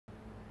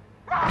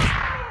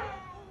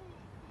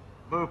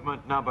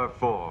Movement number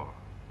 4.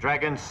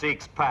 Dragon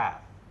seeks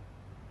path.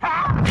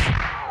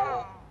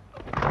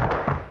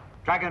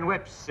 Dragon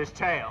whips his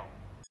tail.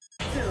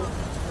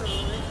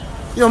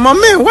 Yo, my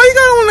man, why you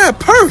got on that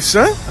purse,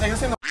 huh? Hey,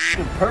 this ain't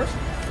no purse.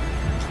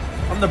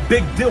 I'm the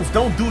big dilf.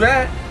 Don't do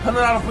that.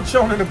 $100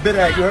 Patron in the bid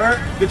at, you heard?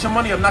 Get your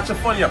money up, not your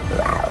funny up.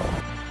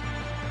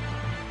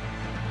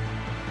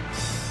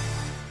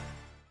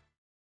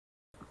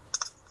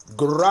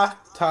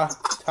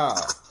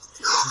 Gratata.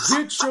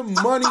 Get your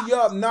money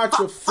up, not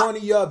your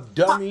funny up,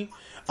 dummy.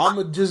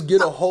 I'ma just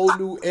get a whole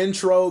new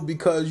intro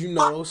because, you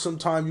know,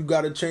 sometimes you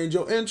gotta change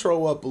your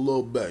intro up a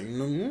little bit. You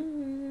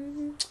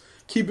know?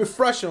 Keep it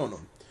fresh on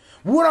them.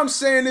 What I'm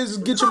saying is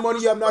get your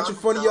money up, not your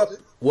funny up.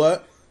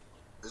 What?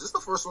 Is this the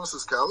first one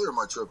since Cali or am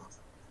I tripping?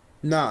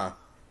 Nah.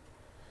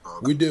 Okay.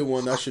 We did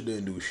one. That shit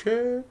didn't do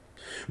shit.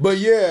 But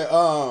yeah,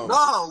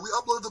 no, we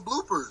uploaded the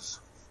bloopers.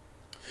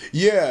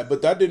 Yeah,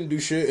 but that didn't do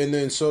shit, and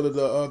then so did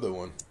the other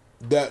one.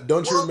 That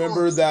don't you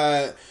remember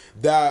that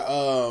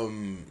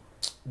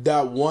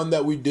one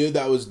that we did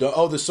that was done?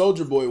 Oh, the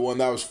Soldier Boy one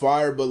that was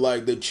fire, but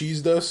like they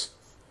cheesed us.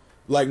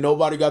 Like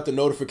nobody got the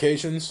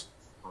notifications.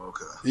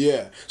 Okay.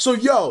 Yeah. So,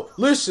 yo,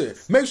 listen.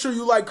 Make sure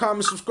you like,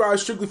 comment, subscribe.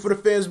 Strictly for the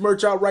Fans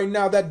merch out right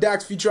now. That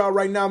Dax feature out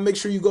right now. Make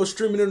sure you go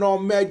streaming it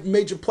on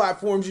major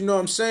platforms. You know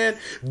what I'm saying?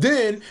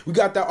 Then, we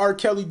got that R.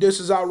 Kelly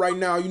disses out right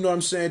now. You know what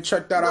I'm saying?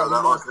 Check that out.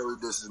 That R. Kelly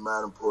diss is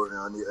mad important.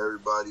 I need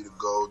everybody to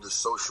go. The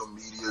social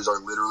medias are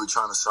literally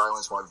trying to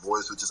silence my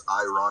voice, which is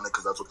ironic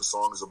because that's what the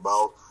song is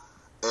about.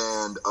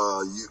 And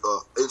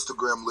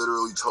Instagram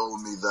literally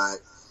told me that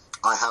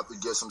I have to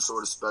get some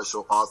sort of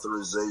special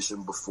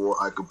authorization before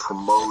I could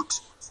promote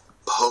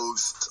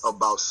posts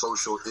about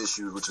social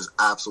issues, which is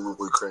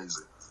absolutely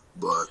crazy.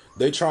 But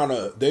they trying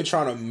to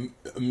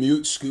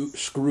mute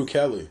Scru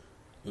Kelly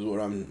is what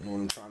I'm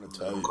trying to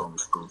tell you.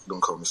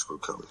 Don't call me Scru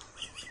Kelly.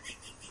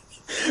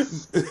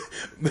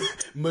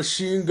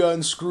 Machine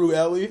Gun Scru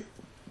Ellie.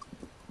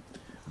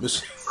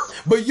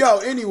 But yo,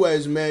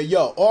 anyways, man,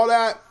 all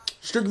that.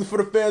 Strictly for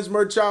the Fans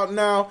merch out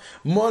now.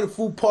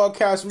 MUNFU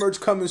podcast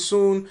merch coming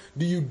soon.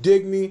 Do you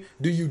dig me?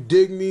 Do you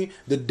dig me?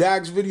 The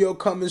Dax video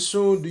coming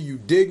soon. Do you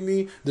dig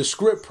me? The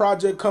script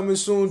project coming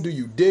soon. Do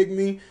you dig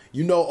me?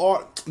 You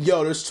know,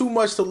 there's too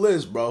much to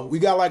list, bro. We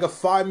got like a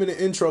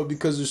 5-minute intro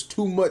because there's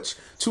too much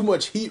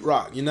heat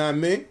rock. You know what I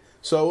mean?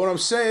 So what I'm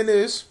saying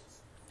is,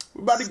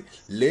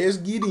 let's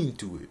get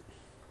into it.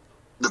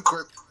 The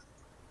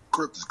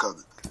crypt is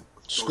covered.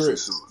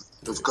 Script.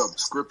 It's covered.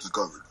 Script is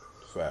covered.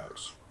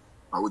 Facts.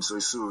 I would say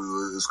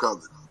soon it's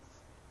coming.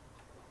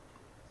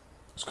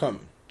 It's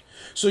coming.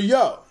 So,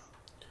 yo,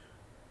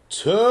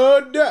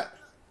 today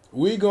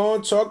we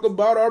gonna talk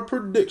about our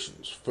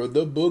predictions for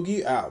the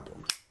Boogie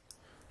album.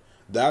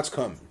 That's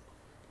coming.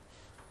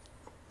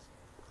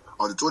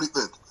 On the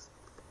 25th.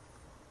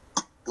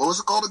 What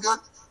was it called again?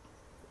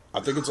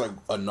 I think it's like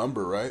a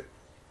number, right?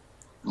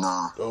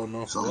 Nah. Oh,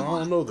 no. I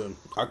don't know then.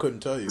 I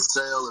couldn't tell you.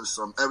 Sale or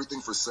some.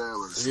 Everything for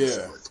sale or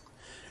something.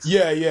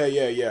 Yeah.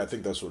 Yeah. I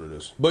think that's what it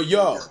is. But,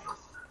 yo. Yeah.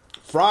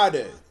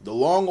 Friday, the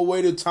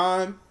long-awaited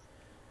time,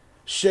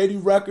 Shady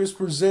Records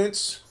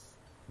presents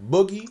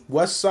Boogie,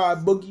 West Side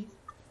Boogie.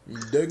 You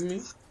dig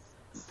me?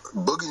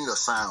 Boogie need a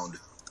sound.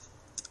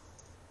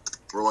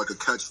 Or like a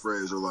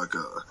catchphrase or like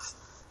a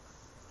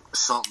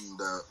something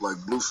that like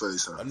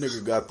Blueface has. That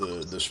nigga got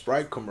the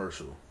Sprite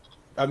commercial.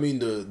 I mean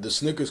the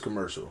Snickers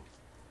commercial.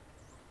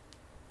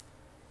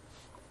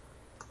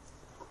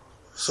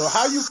 So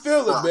how you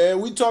feeling,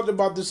 man? We talked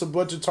about this a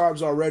bunch of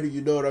times already,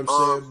 you know what I'm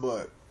saying?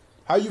 But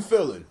how you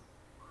feeling?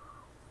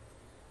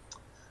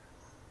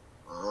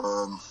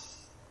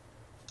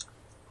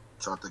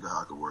 Trying to think of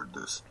how I could word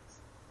this.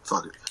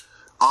 Fuck it.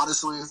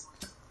 Honestly,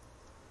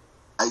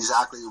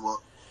 exactly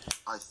what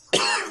I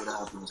thought would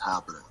happen is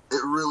happening.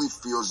 It really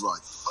feels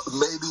like.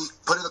 Maybe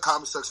put in the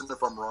comment section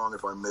if I'm wrong,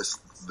 if I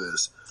missed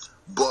this.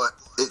 But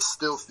it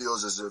still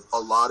feels as if a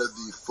lot of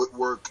the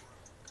footwork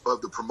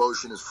of the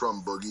promotion is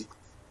from Boogie.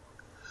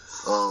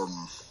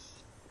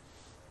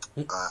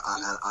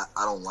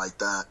 I don't like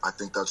that. I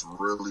think that's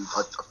really.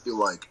 I feel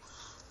like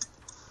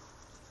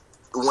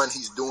when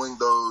he's doing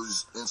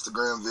those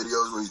Instagram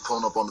videos where he's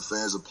pulling up on the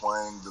fans and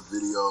playing the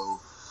video,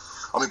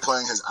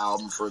 playing his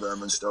album for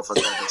them and stuff. I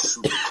think that's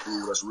super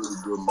cool. That's really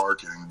good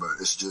marketing. But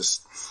it's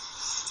just,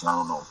 I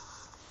don't know.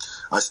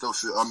 I still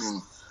feel. I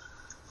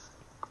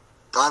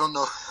don't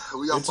know.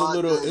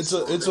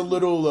 It's a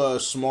little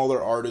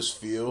smaller artist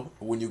feel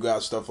when you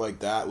got stuff like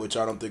that, which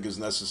I don't think is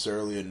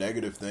necessarily a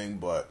negative thing,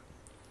 but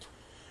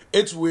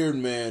it's weird,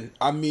 man.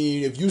 I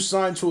mean, if you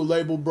sign to a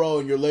label, bro,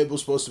 and your label's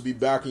supposed to be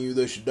backing you,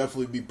 they should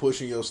definitely be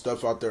pushing your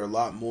stuff out there a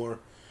lot more.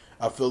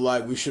 I feel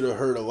like we should have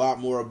heard a lot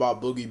more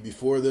about Boogie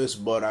before this,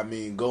 but I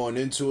mean, going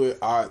into it,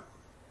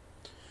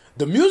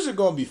 the music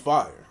gonna be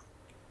fire.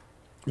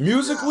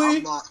 Musically,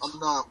 yeah, I'm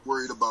not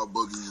worried about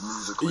Boogie's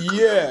musically.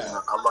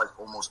 Yeah, I like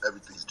almost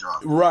everything's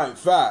dropped. Right,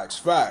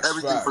 facts.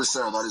 Everything for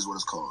sale. That is what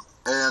it's called,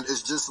 and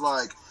it's just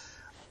like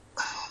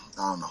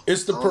I don't know.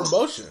 It's the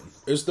promotion.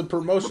 It's the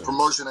promotion. The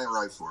promotion ain't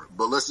right for it.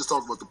 But let's just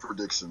talk about the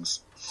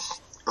predictions.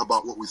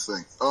 about what we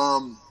think.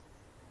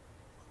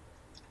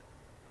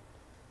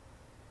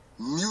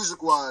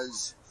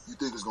 Music-wise, you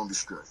think it's going to be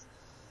straight.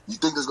 You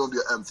think there's going to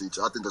be an M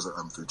feature. I think there's an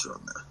M feature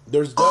on there.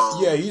 There's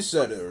yeah, he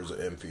said there was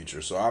an M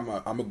feature, so I'm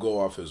going to go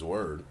off his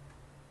word.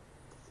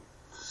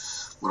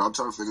 What I'm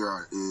trying to figure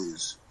out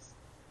is,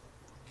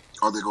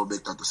 are they going to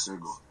make that the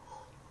single?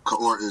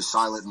 Or is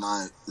Silent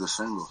Night the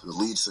single, the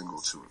lead single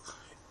to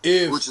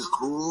it? Which is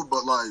cool,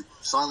 but like,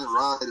 Silent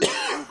Ride is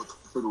cool, but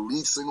for the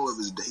lead single of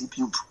his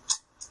debut,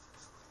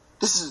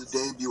 this is his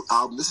debut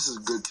album. This is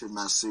his Good Kid,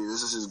 Mad City.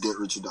 This is his Get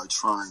Rich or Die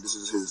Trying. This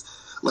is his,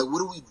 like, what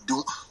do we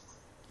do?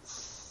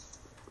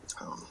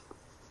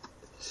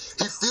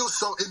 He feels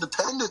so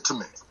independent to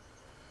me.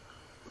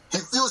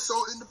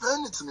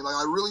 Like,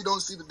 I really don't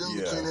see the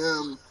difference between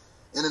him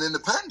and an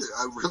independent.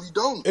 I really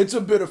don't. It's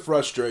a bit of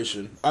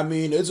frustration. I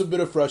mean, it's a bit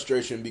of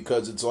frustration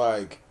because it's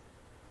like,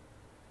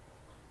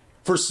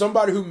 for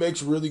somebody who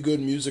makes really good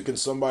music and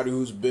somebody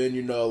who's been,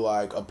 you know,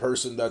 like a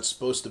person that's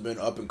supposed to have been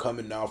up and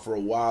coming now for a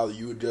while,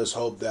 you would just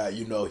hope that,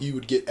 you know, he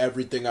would get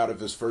everything out of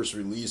his first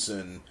release,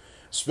 and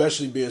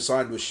especially being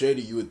signed with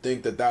Shady, you would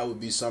think that that would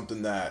be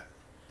something that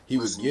he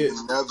would get.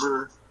 You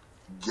never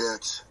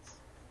get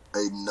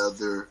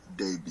another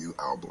debut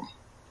album.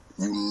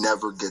 You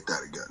never get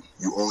that again.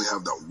 You only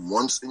have that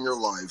once in your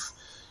life.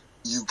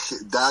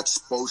 That's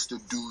supposed to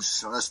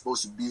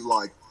be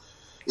like,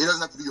 it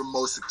doesn't have to be your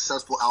most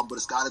successful album, but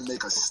it's got to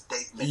make a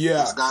statement.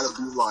 Yeah. It's got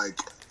to be like,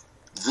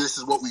 this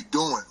is what we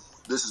doing.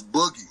 This is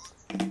Boogie.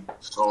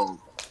 So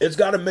it's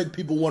got to make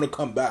people want to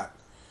come back.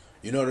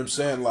 You know what I'm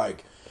saying?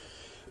 Like,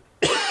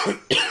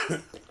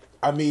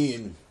 I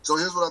mean. So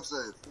here's what I'm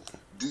saying.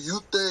 Do you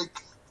think,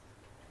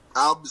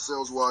 album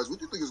sales-wise, what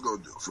do you think it's going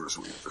to do first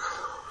week?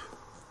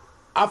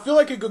 I feel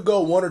like it could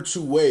go one or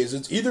two ways.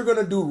 It's either going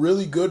to do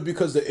really good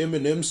because the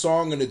Eminem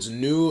song and it's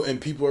new and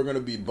people are going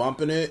to be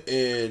bumping it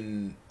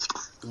and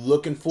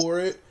looking for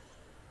it.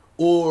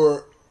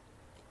 Or,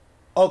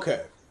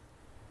 okay,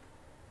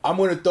 I'm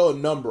going to throw a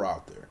number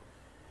out there.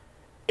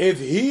 If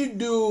he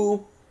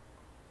do,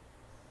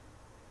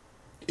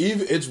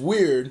 even it's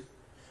weird,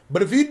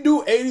 but if he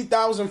do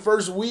 80,000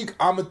 first week,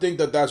 I'm going to think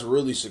that that's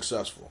really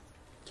successful.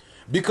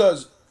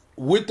 Because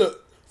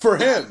for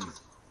him...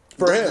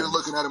 They're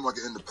looking at him like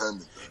an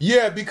independent.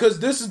 Yeah, because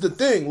this is the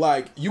thing.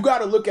 Like, you got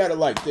to look at it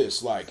like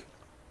this. Like,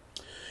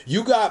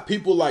 you got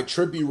people like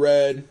Trippie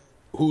Redd,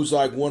 who's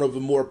like one of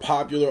the more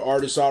popular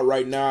artists out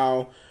right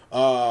now.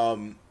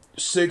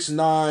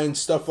 6ix9ine,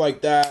 stuff like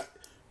that.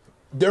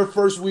 Their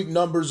first week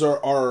numbers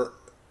are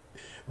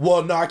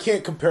well, no, I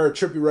can't compare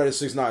Trippie Redd and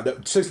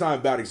 6ix9ine.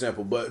 6ix9ine, bad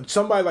example, but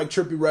somebody like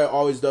Trippie Redd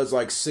always does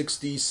like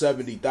 60,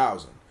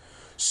 70,000.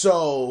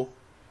 So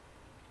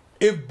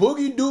if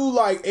Boogie do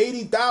like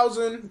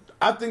 80,000,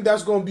 I think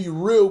that's going to be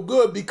real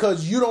good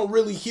because you don't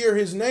really hear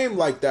his name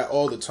like that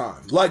all the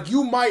time. Like,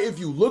 you might if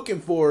you looking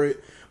for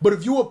it, but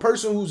if you a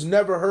person who's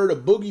never heard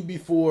of Boogie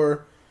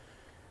before,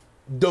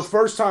 the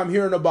first time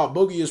hearing about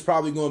Boogie is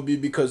probably going to be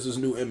because this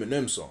new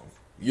Eminem song.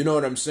 You know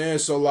what I'm saying?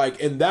 So, like,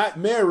 in that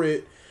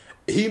merit,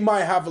 he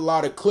might have a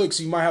lot of clicks.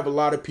 He might have a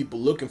lot of people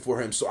looking for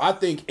him. So, I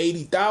think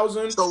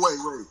 80,000. So,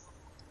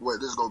 wait,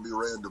 this is going to be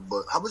random,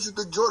 but how much you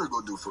think Jordan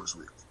going to do first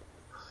week?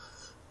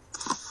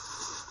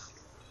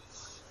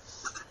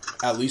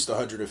 At least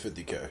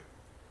 150K.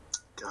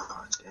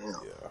 God damn.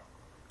 Yeah.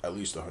 At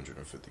least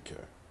 150K. You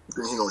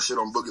think he gonna shit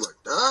on Boogie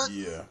like that?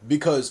 Yeah.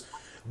 Because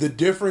the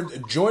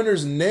different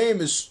Joyner's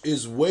name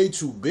is way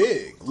too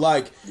big.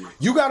 Like,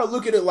 you gotta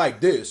look at it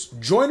like this.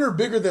 Joyner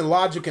bigger than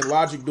Logic and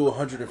Logic do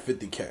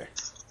 150K.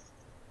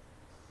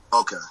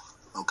 Okay.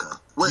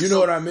 Wait, you know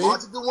what I mean?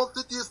 Logic did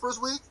 150 his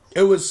first week?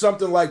 It was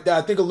something like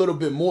that. I think a little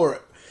bit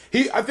more.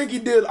 I think he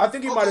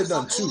might have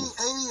done two. 80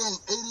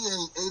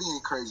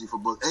 ain't crazy for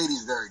Boogie. 80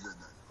 is very good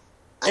then.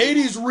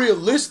 80's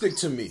realistic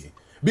to me.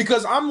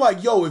 Because I'm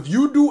like, yo, if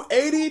you do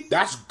 80,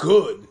 that's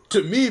good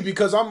to me.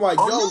 Because I'm like,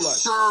 yo, like,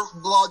 sure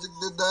Logic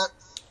did that?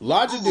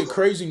 Logic did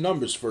crazy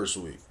numbers first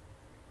week.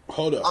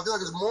 Hold up. I feel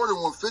like it's more than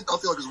 150. I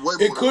feel like it's way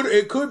more.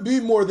 It could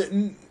be more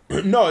than.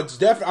 No, it's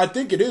definitely. I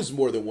think it is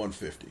more than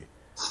 150.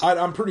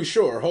 I'm pretty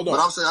sure. Hold on.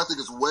 But I'm saying I think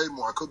it's way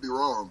more. I could be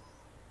wrong.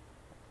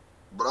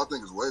 But I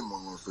think it's way more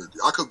than 150.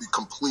 I could be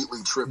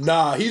completely tripping.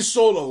 Nah, he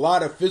sold a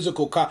lot of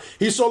physical copies.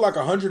 He sold like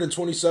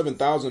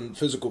 127,000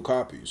 physical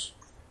copies.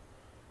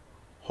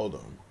 Hold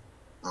on.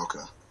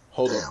 Okay.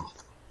 Hold on.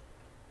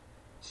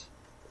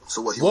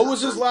 So what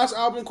was his last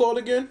album called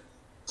again?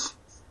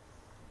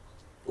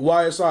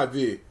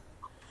 YSIV.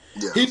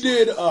 Yeah, he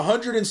did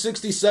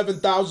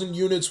 167,000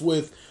 units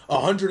with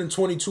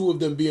 122 of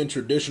them being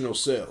traditional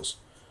sales.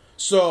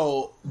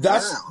 So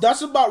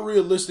that's about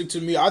realistic to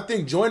me. I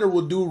think Joyner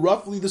will do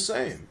roughly the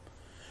same.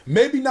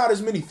 Maybe not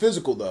as many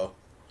physical though.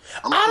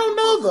 I don't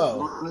know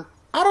though.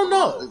 I don't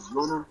know.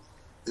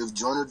 If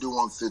Joyner do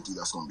 150,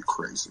 that's gonna be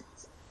crazy.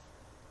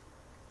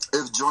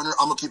 If Joyner,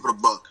 I'm gonna keep it a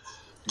buck.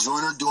 If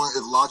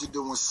Logic did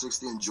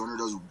 160 and Joyner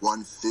does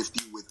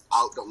 150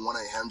 without the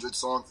 1-800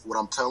 song, what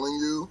I'm telling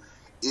you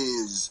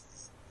is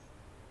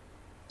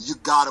you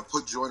gotta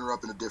put Joyner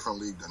up in a different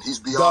league. Then he's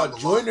beyond.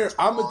 Joyner,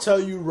 I'm gonna tell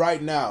you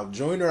right now,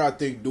 Joyner, I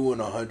think doing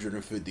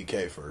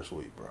 150K first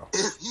week, bro.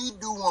 If he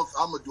do one,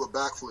 I'm gonna do a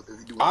backflip. If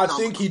he do, I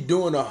think he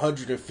doing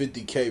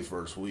 150K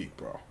first week,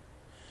 bro.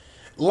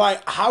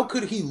 Like, how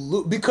could he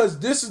look? Because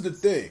this is the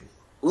thing.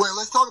 Wait,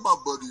 let's talk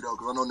about Boogie though,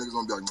 because I know niggas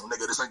gonna be like,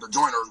 "Nigga, this ain't the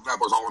Joyner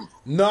rappers on."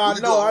 No, I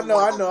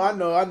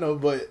know,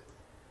 but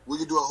we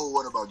could do a whole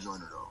one about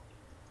Joyner though,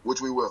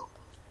 which we will.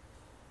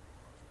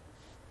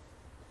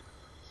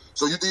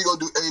 So you think you're going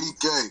to do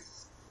 80K?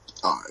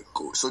 All right,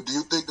 cool. So do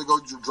you think they're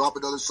going to drop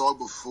another song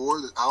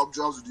before the album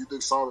drops, or do you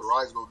think Silent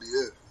Ride is going to be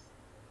it?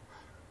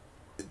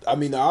 I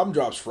mean, the album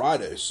drops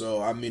Friday, so,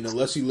 I mean,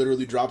 unless he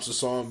literally drops a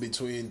song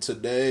between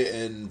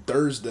today and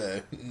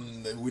Thursday,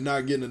 we're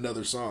not getting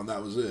another song.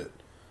 That was it.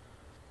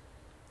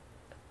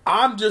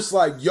 I'm just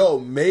like, yo,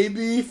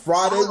 maybe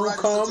Friday Silent will Ride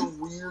come. Is such a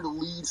weird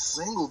lead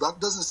single.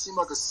 That doesn't seem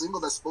like a single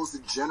that's supposed to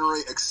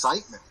generate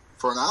excitement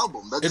for an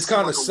album. It's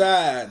kind of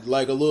sad,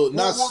 like a little,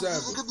 not sad.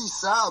 It could be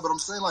sad, but I'm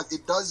saying, like,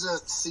 it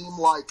doesn't seem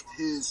like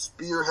his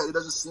spearhead. It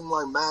doesn't seem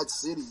like Mad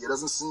City. It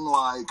doesn't seem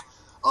like,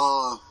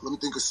 let me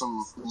think of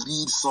some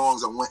lead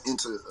songs that went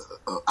into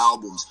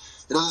albums.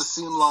 It doesn't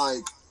seem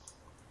like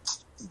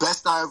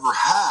Best I Ever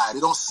Had.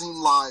 It don't seem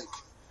like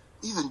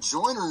even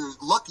Joyner,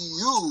 Lucky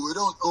You. It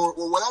don't, or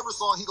whatever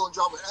song he gonna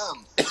drop with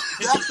M.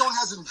 That song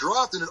hasn't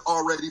dropped, and it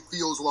already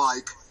feels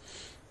like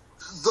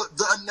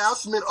the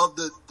announcement of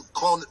the,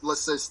 calling it,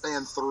 let's say,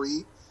 Stand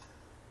 3,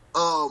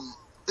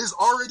 is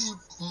already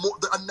more,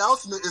 the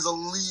announcement is a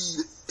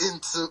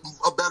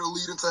better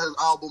lead into his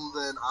album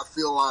than I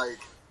feel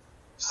like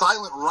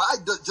Silent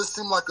Ride just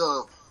seemed like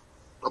a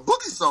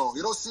Boogie song.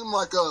 It don't seem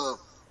like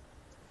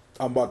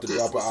I'm about to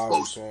drop an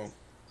album song.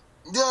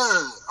 Yeah,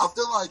 I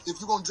feel like if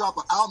you're going to drop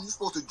an album, you're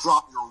supposed to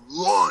drop your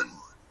one.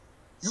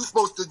 You're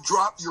supposed to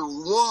drop your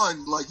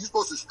one. Like, you're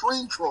supposed to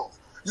stream troll.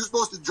 You're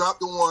supposed to drop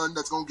the one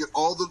that's going to get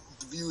all the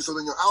views so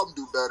then your album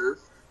do better.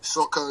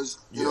 So, because,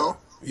 you know?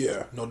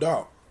 Yeah, no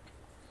doubt.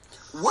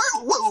 Wait,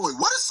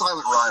 what is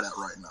Silent Ride at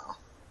right now?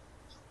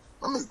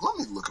 Let me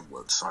look at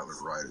what Silent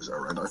Ride is at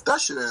right now. If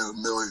that shit ain't a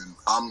million,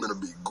 I'm going to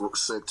be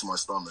sick to my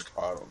stomach.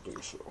 I don't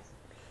think so.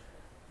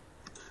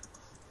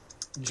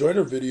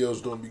 Joyner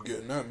videos don't be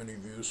getting that many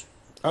views.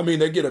 I mean,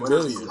 they get a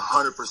million.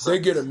 100%. They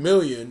get a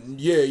million.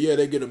 Yeah,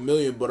 they get a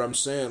million. But I'm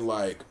saying,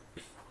 like,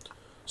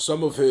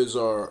 some of his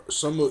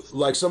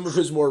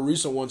more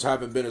recent ones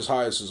haven't been as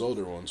high as his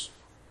older ones.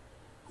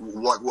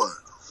 Like what?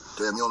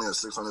 Damn, he only has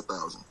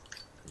 600,000.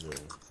 Yeah.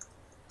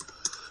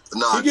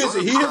 Nah, he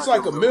hits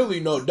like a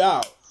million, no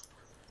doubt.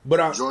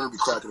 But Joyner be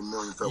cracking a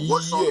million.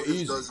 What song of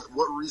his does?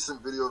 What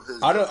recent video of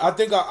his? I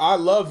think I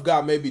Love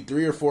got maybe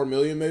 3 or 4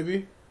 million,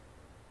 maybe.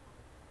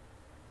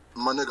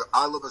 My nigga,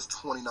 I Love has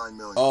 29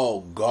 million. Oh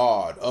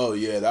God. Oh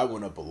yeah, that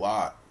went up a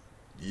lot.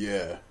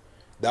 Yeah,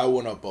 that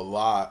went up a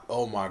lot.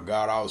 Oh my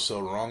God, I was so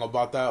wrong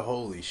about that.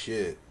 Holy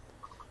shit.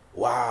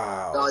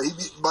 Wow. Nah,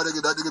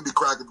 that nigga be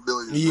cracking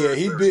billions. Yeah,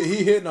 he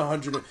hitting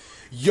 100.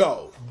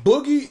 Yo,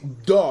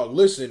 Boogie, dog,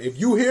 listen, if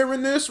you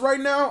hearing this right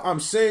now,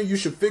 I'm saying you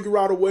should figure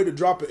out a way to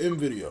drop an M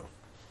video.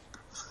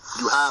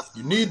 You have to.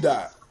 You need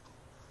that.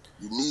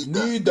 You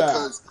need that.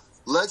 Because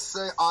let's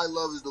say I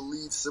Love is the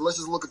lead. So let's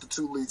just look at the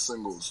 2 lead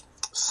singles.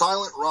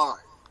 Silent Ride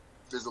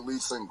is the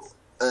lead single.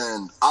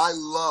 And I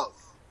Love.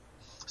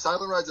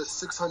 Silent Ride's at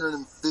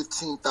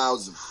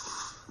 615,000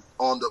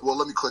 on the, well,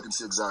 let me click and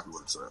see exactly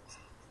what it's at.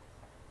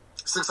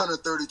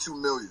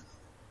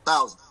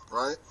 632,000,000,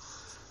 right?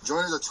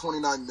 Joyner's at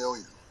 29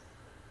 million.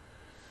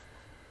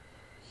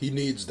 He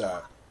needs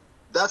that.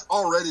 That's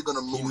already going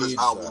to move his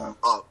album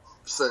up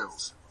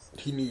sales.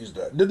 He needs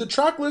that. Did the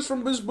track list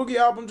from this Boogie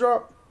album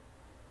drop?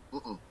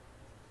 Mm-mm.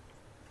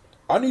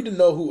 I need to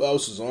know who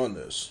else is on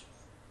this.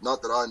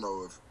 Not that I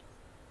know of.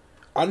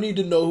 I need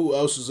to know who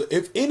else is.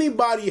 If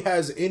anybody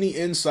has any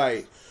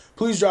insight,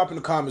 please drop in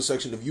the comment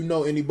section. If you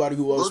know anybody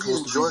who else. Boogie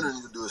and Joyner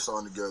need to do a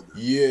song together.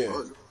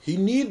 Yeah. He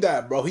need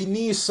that, bro. He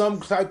needs some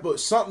type of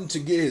something to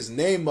get his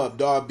name up,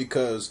 dog,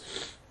 because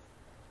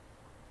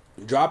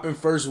dropping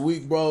first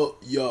week, bro,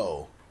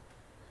 yo.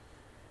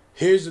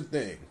 Here's the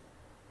thing.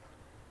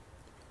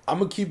 I'm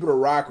going to keep it a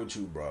rock with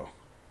you, bro.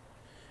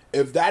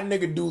 If that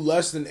nigga do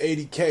less than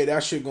 80K,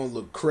 that shit going to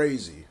look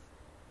crazy.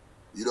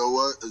 You know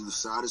what is the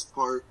saddest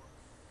part?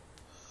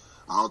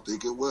 I don't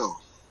think it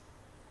will.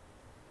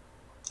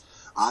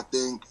 I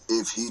think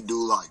if he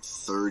do like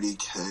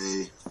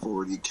 30K,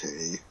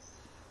 40K,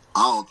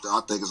 I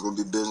think it's going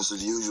to be business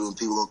as usual, and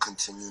people will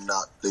continue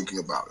not thinking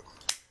about it.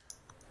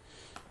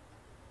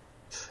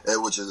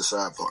 And which is the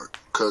sad part,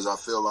 because I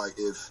feel like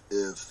if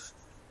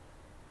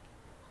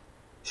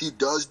he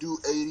does do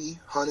 80,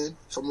 100,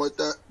 something like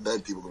that, then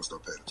people going to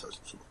start paying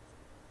attention to him.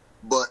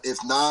 But if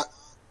not,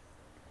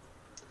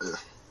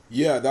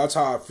 yeah, that's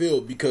how I feel,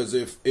 because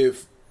if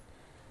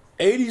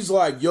 80's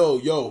like,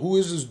 yo, who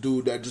is this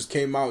dude that just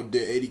came out and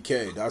did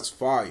 80K? That's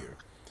fire.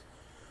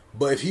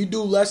 But if he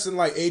do less than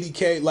like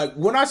 80K, like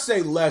when I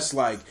say less,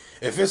 like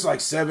if it's like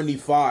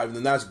 75,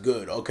 then that's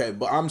good. Okay,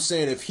 but I'm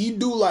saying if he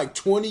do like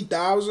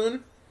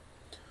 20,000,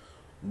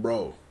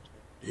 bro,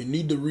 He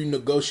need to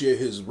renegotiate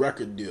his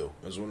record deal,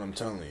 is what I'm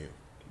telling you.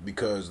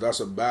 Because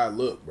that's a bad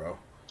look, bro.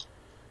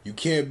 You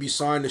can't be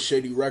signed to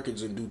Shady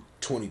Records and do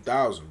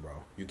 20,000, bro.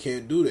 You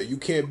can't do that. You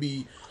can't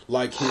be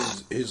like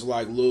his his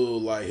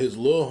little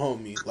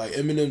homie, like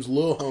Eminem's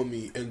little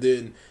homie, and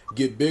then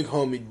get big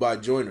homie by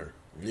Joyner.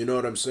 You know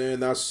what I'm saying?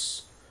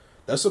 That's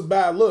a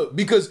bad look.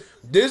 Because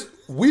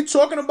we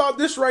talking about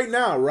this right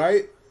now,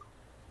 right?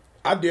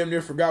 I damn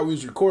near forgot we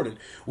was recording.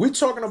 We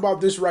talking about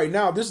this right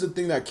now. This is the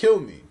thing that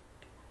killed me.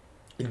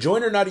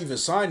 Joyner not even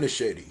signed to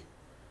Shady.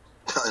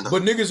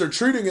 But niggas are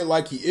treating it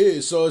like he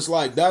is. So it's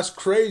like, that's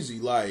crazy.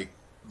 Like,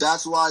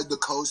 that's why the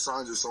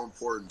cosigns are so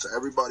important to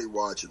everybody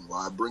watching.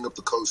 Why I bring up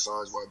the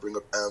cosigns, why I bring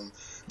up M,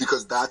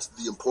 because that's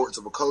the importance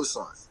of a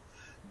cosign.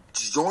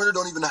 Joyner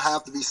don't even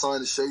have to be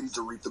signed to Shady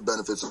to reap the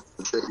benefits of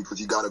Shady, because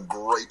he got a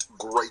great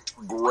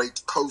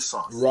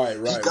cosign. Right.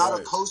 He got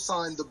a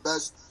cosign the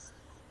best.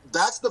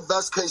 That's the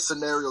best case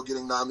scenario,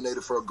 getting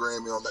nominated for a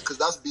Grammy on that, because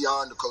that's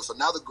beyond the cosign.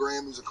 Now the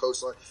Grammy's a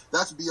cosign.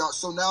 That's beyond.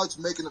 So now it's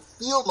making it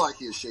feel like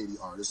he's a Shady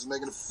artist. It's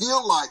making it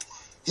feel like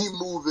he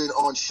moving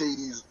on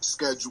Shady's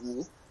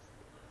schedule.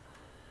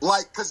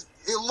 Like, because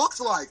it looks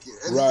like it.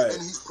 And, right.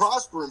 And he's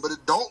prospering, but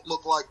it don't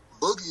look like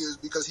Boogie is,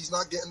 because he's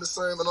not getting the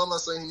same. And I'm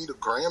not saying he need a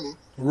Grammy.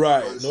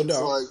 Right, no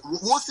doubt. Like,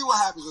 we'll see what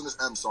happens when this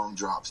M song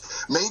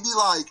drops. Maybe,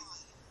 like,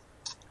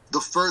 the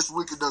first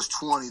week it does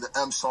 20, the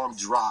M song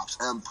drops.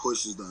 M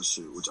pushes that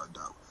shit, which I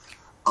doubt.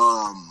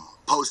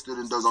 Posted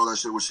and does all that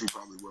shit, which he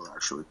probably will,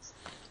 actually.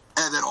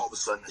 And then all of a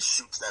sudden it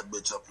shoots that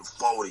bitch up to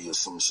 40 or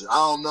some shit. I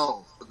don't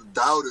know. I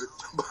doubt it,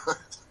 but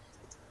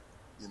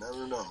you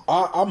never know.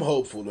 I'm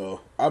hopeful,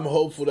 though. I'm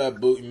hopeful that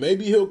Boogie,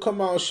 maybe he'll come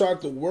out and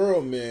shock the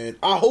world, man.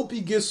 I hope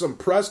he gets some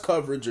press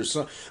coverage or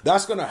something.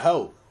 That's going to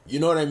help. You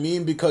know what I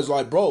mean? Because,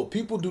 like, bro,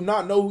 people do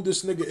not know who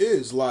this nigga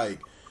is.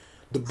 Like,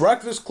 the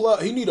Breakfast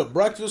Club, he need a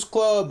Breakfast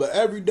Club, an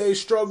Everyday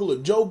Struggle, a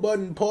Joe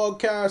Budden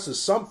podcast or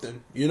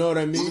something. You know what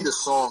I mean? You need a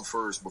song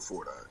first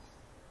before that.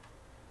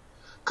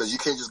 Because you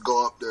can't just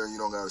go up there and you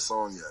don't got a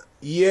song yet.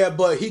 Yeah,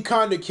 but he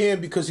kind of can,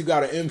 because he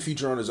got an M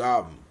feature on his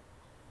album.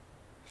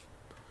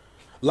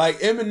 Like,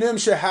 Eminem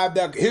should have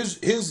that. His.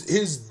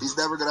 He's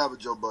never gonna have a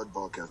Joe Budden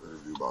podcast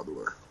interview, by the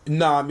way.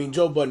 Nah, I mean,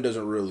 Joe Budden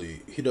doesn't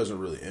really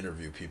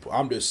interview people.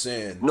 I'm just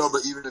saying. No,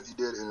 but even if he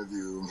did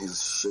interview him,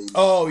 he's shady.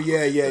 Oh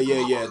yeah.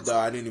 Duh,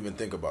 I didn't even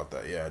think about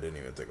that. Yeah, I didn't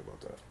even think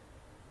about that.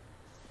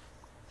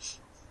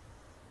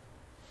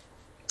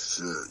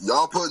 Shit,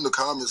 y'all put in the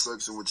comment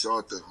section what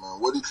y'all think, man.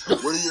 What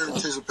are your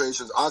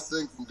anticipations? I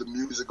think the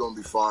music gonna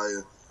be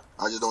fire.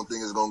 I just don't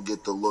think it's gonna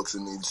get the looks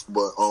it needs.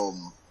 But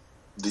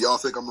do y'all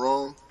think I'm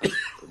wrong? I'm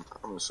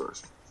gonna search.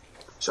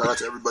 Shout out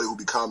to everybody who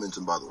be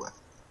commenting, by the way.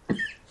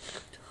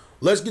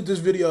 Let's get this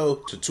video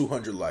to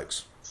 200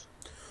 likes.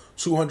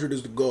 200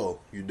 is the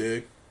goal. You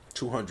dig?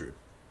 200.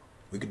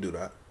 We can do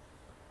that.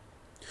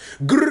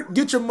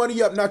 Get your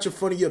money up, not your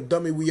funny up,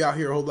 dummy. We out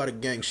here a whole lot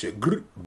of gang shit.